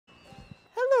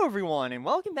Hello everyone, and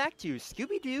welcome back to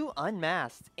Scooby-Doo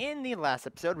Unmasked. In the last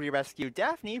episode, we rescued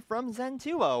Daphne from Zen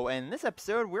Tuo, and in this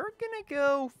episode, we're gonna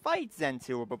go fight Zen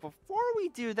Tuo. But before we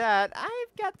do that,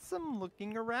 I've got some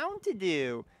looking around to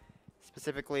do.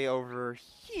 Specifically over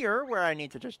here, where I need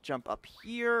to just jump up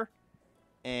here.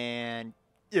 And,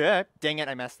 yeah, dang it,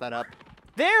 I messed that up.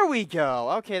 There we go!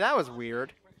 Okay, that was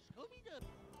weird.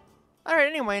 Alright,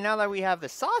 anyway, now that we have the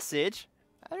sausage,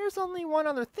 there's only one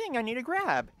other thing I need to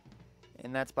grab.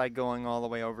 And that's by going all the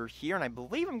way over here. And I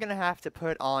believe I'm going to have to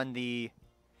put on the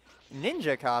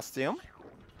ninja costume.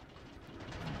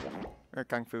 Or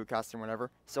kung fu costume,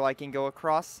 whatever. So I can go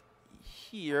across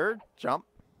here. Jump.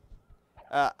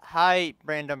 Hi,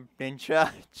 random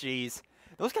ninja. Jeez.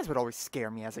 Those guys would always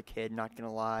scare me as a kid, not going to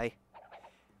lie.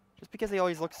 Just because they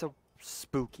always look so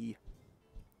spooky.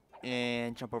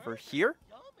 And jump over here.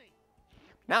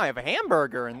 Now I have a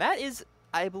hamburger, and that is,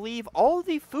 I believe, all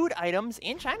the food items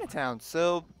in Chinatown,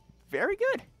 so very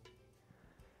good.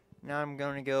 Now I'm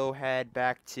going to go head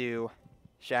back to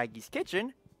Shaggy's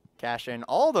kitchen, cash in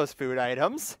all those food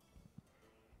items,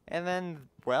 and then,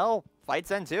 well, fight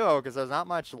Zen Tuo, because there's not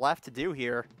much left to do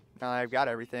here. Now that I've got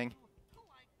everything.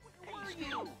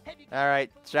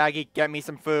 Alright, Shaggy, get me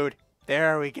some food.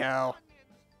 There we go.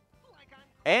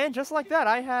 And just like that,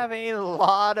 I have a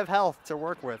lot of health to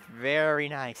work with. Very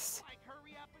nice.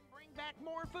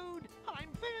 More food. I'm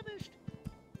famished.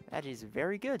 That is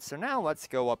very good. So now let's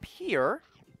go up here.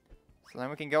 So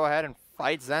then we can go ahead and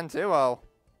fight Zen Tuo.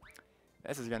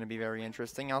 This is going to be very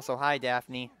interesting. Also, hi,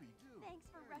 Daphne. Thanks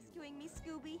for rescuing me,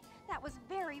 Scooby. That was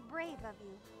very brave of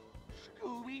you.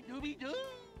 Scooby-Dooby-Doo.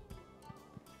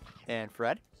 And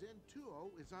Fred. Zen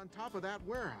Tuo is on top of that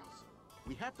warehouse.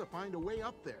 We have to find a way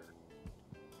up there.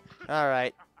 All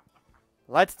right.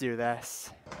 Let's do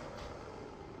this.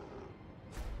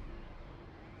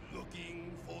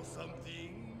 Looking for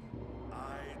something?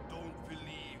 I don't believe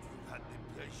you had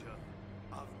the pleasure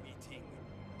of meeting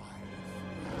my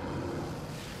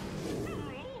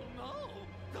friend. Oh no,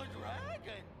 the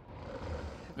dragon.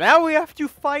 Now we have to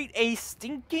fight a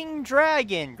stinking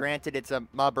dragon. Granted, it's a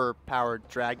mubber-powered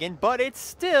dragon, but it's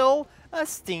still a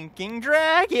stinking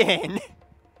dragon.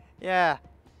 Yeah.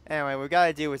 Anyway, what we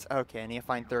gotta do is, okay, I need to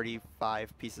find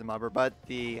 35 pieces of mubber, but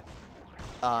the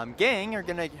gang are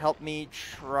gonna help me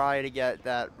try to get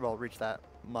that, well, reach that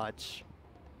much.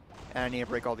 And I need to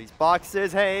break all these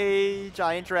boxes. Hey,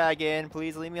 giant dragon,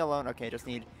 please leave me alone. Okay, just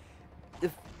need a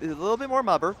little bit more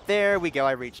mubber. There we go,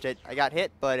 I reached it. I got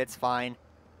hit, but it's fine.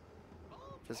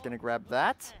 Just gonna grab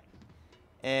that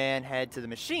and head to the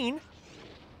machine.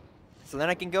 So then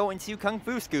I can go into Kung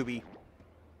Fu Scooby.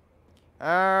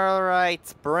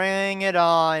 Alright, bring it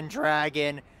on,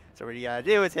 dragon. So what you gotta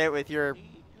do is hit with your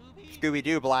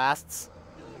Scooby-Doo blasts.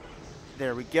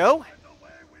 There we go.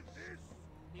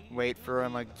 Wait for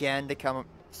him again to come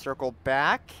circle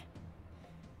back.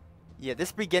 Yeah,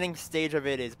 this beginning stage of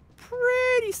it is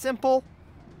pretty simple.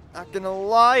 Not gonna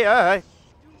lie.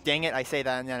 Dang it, I say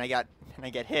that and then I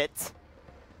get hit.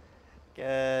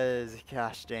 Cause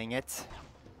gosh dang it.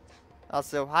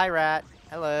 Also, hi rat.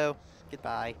 Hello.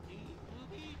 Goodbye.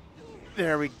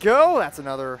 There we go. That's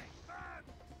another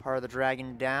part of the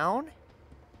dragon down.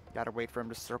 Gotta wait for him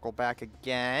to circle back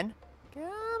again.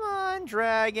 Come on,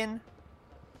 dragon.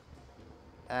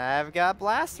 I've got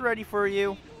blasts ready for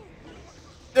you.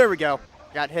 There we go.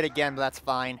 Got hit again, but that's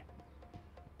fine.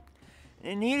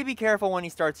 You need to be careful when he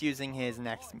starts using his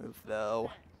next move, though.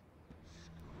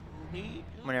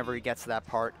 Whenever he gets to that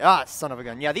part. Ah, son of a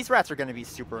gun. Yeah, these rats are going to be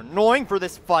super annoying for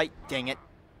this fight. Dang it.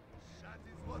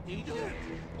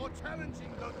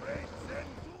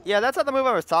 Yeah, that's not the move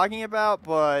I was talking about,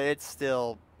 but it's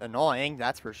still annoying,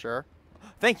 that's for sure.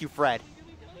 Thank you, Fred.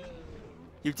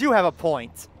 You do have a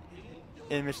point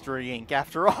in Mystery Inc.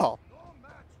 after all.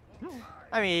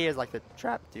 I mean, he is like the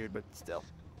trap dude, but still.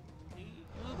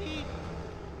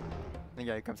 The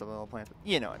guy who comes up with little plants,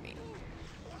 you know what I mean.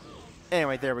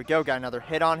 Anyway, there we go. Got another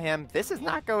hit on him. This is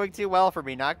not going too well for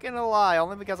me, not gonna lie.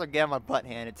 Only because I'm getting my butt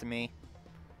handed to me.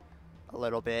 A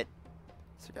little bit.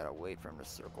 So gotta wait for him to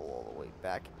circle all the way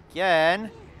back again.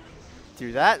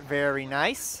 Do that. Very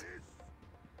nice.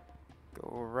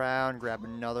 Go around, grab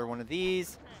another one of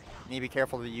these. Need to be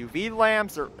careful of the UV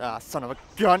lamps or son of a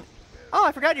gun. Oh,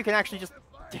 I forgot you can actually just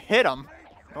hit them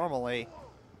normally.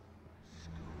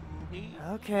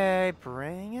 Okay,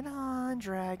 bring it on,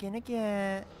 dragon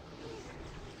again.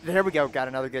 There we go. Got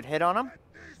another good hit on him.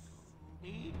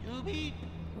 Wait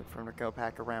for him to go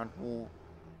back around. Ooh.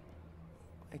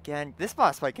 Again, this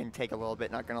boss fight can take a little bit,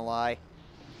 not gonna lie.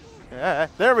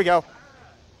 There we go.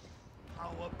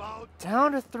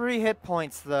 Down to 3 hit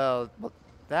points, though.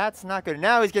 That's not good.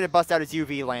 Now he's gonna bust out his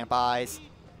UV lamp eyes.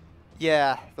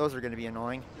 Yeah, those are going to be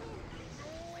annoying.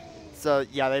 So,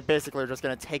 yeah, they basically are just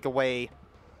going to take away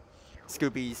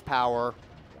Scooby's power.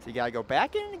 So you got to go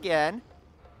back in again.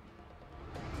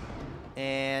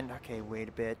 And, okay, wait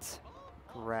a bit.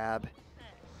 Grab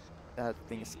that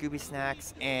thing of Scooby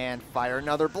snacks and fire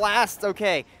another blast.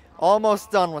 Okay, almost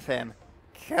done with him.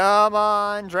 Come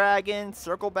on, dragon.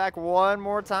 Circle back one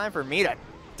more time for me to...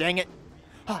 Dang it.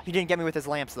 Oh, he didn't get me with his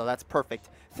lamps, though. That's perfect.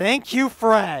 Thank you,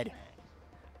 Fred.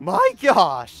 My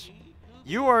gosh.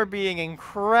 You are being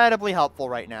incredibly helpful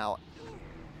right now.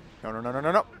 No, no, no, no,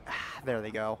 no, no. There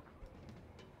they go.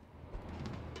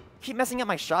 Keep messing up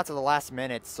my shots at the last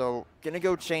minute, so gonna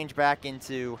go change back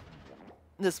into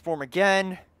this form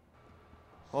again.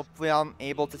 Hopefully I'm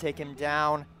able to take him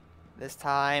down this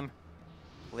time.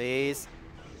 Please.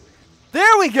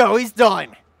 There we go, he's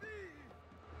done!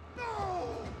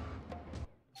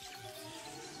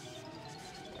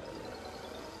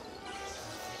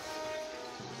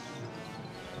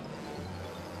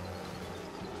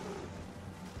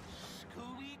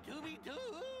 Scooby-Dooby-Doo!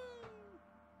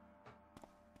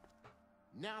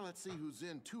 Now let's see who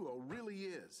Zen Tuo really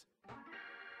is.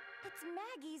 It's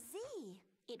Maggie Z.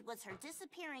 It was her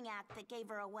disappearing act that gave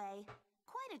her away.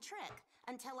 Quite a trick,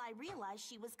 until I realized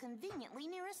she was conveniently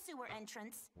near a sewer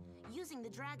entrance. Using the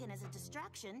dragon as a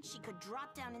distraction, she could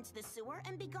drop down into the sewer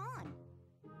and be gone.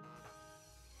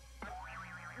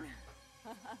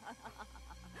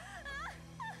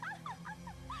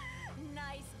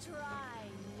 Nice try,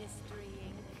 Mystery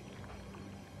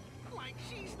Inc. Like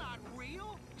she's not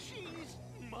real, she's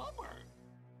Mubber.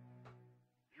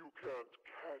 You can't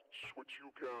catch what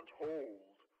you can't hold.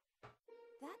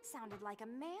 That sounded like a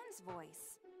man's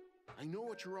voice. I know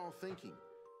what you're all thinking.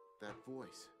 That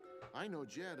voice. I know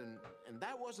Jed, and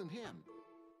that wasn't him.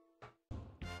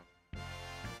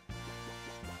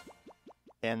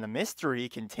 And the mystery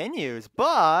continues,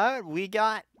 but we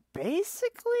got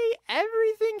basically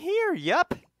everything here.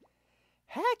 Yup.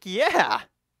 Heck yeah.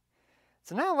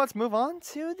 So now let's move on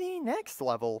to the next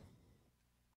level.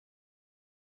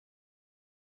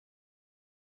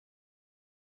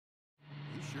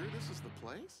 You sure this is the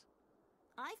place?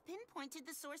 I've pinpointed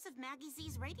the source of Maggie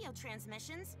Z's radio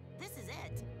transmissions. This is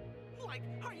it. Like,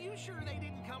 are you sure they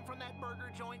didn't come from that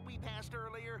burger joint we passed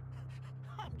earlier?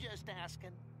 I'm just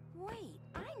asking. Wait,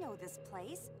 I know this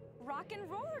place. Rock and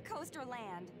Roller Coaster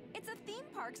Land. It's a theme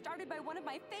park started by one of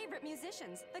my favorite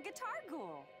musicians, the Guitar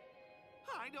Ghoul.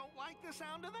 I don't like the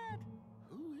sound of that.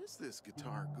 Who is this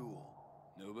guitar ghoul?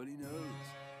 Nobody knows.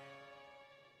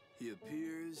 He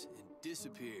appears and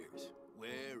disappears,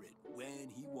 where and when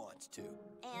he wants to.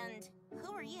 And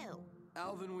who are you?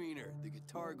 Alvin Wiener, the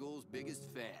Guitar Ghoul's biggest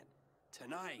fan.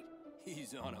 Tonight,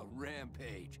 he's on a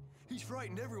rampage. He's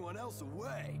frightened everyone else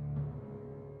away.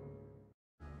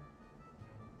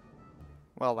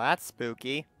 Well, that's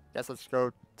spooky. Guess let's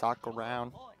go talk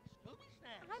around. Boy, Scooby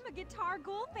Snacks. I'm a Guitar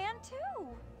Ghoul fan too.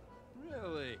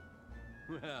 Really?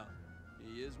 Well,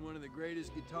 he is one of the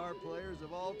greatest guitar players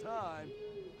of all time.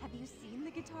 Have you seen the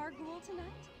Guitar Ghoul tonight?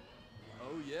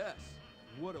 Oh yes.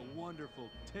 What a wonderful,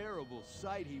 terrible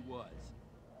sight he was.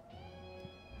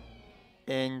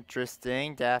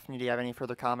 Interesting. Daphne, do you have any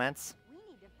further comments? We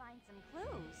need to find some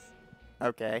clues.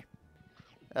 Okay.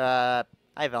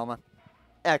 Hi, Velma.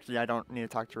 Actually, I don't need to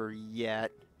talk to her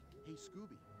yet. Hey,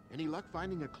 Scooby, any luck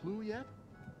finding a clue yet?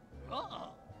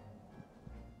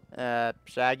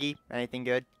 Shaggy, anything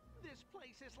good? This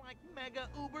place is like mega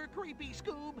uber creepy,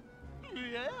 Scoob.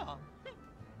 Yeah.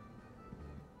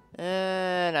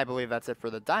 And I believe that's it for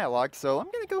the dialogue, so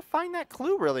I'm gonna go find that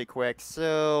clue really quick.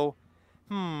 So,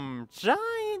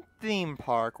 giant theme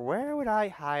park. Where would I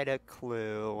hide a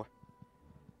clue?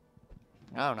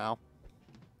 I don't know.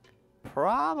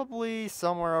 Probably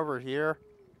somewhere over here.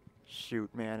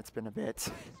 Shoot, man, it's been a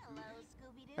bit. Hello,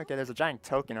 Scooby-Doo. Okay, there's a giant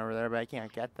token over there, but I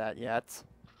can't get that yet.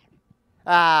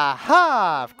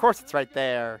 Aha! Of course it's right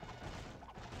there.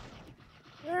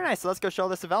 Very nice, so let's go show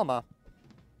this to Velma.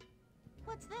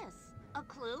 What's this? A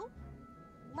clue?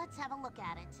 Let's have a look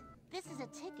at it. This is a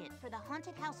ticket for the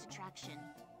haunted house attraction.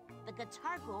 The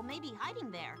Guitar Ghoul may be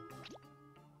hiding there.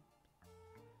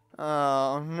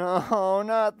 Oh no,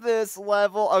 not this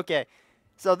level. Okay,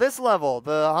 so this level,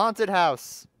 the haunted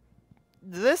house.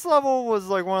 This level was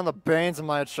like one of the banes of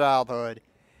my childhood.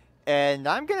 And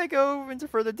I'm going to go into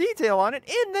further detail on it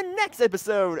in the next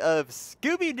episode of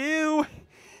Scooby-Doo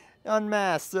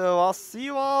Unmasked. So I'll see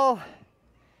you all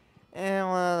in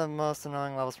one of the most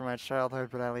annoying levels from my childhood,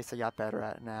 but at least I got better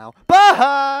at it now.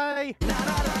 Bye!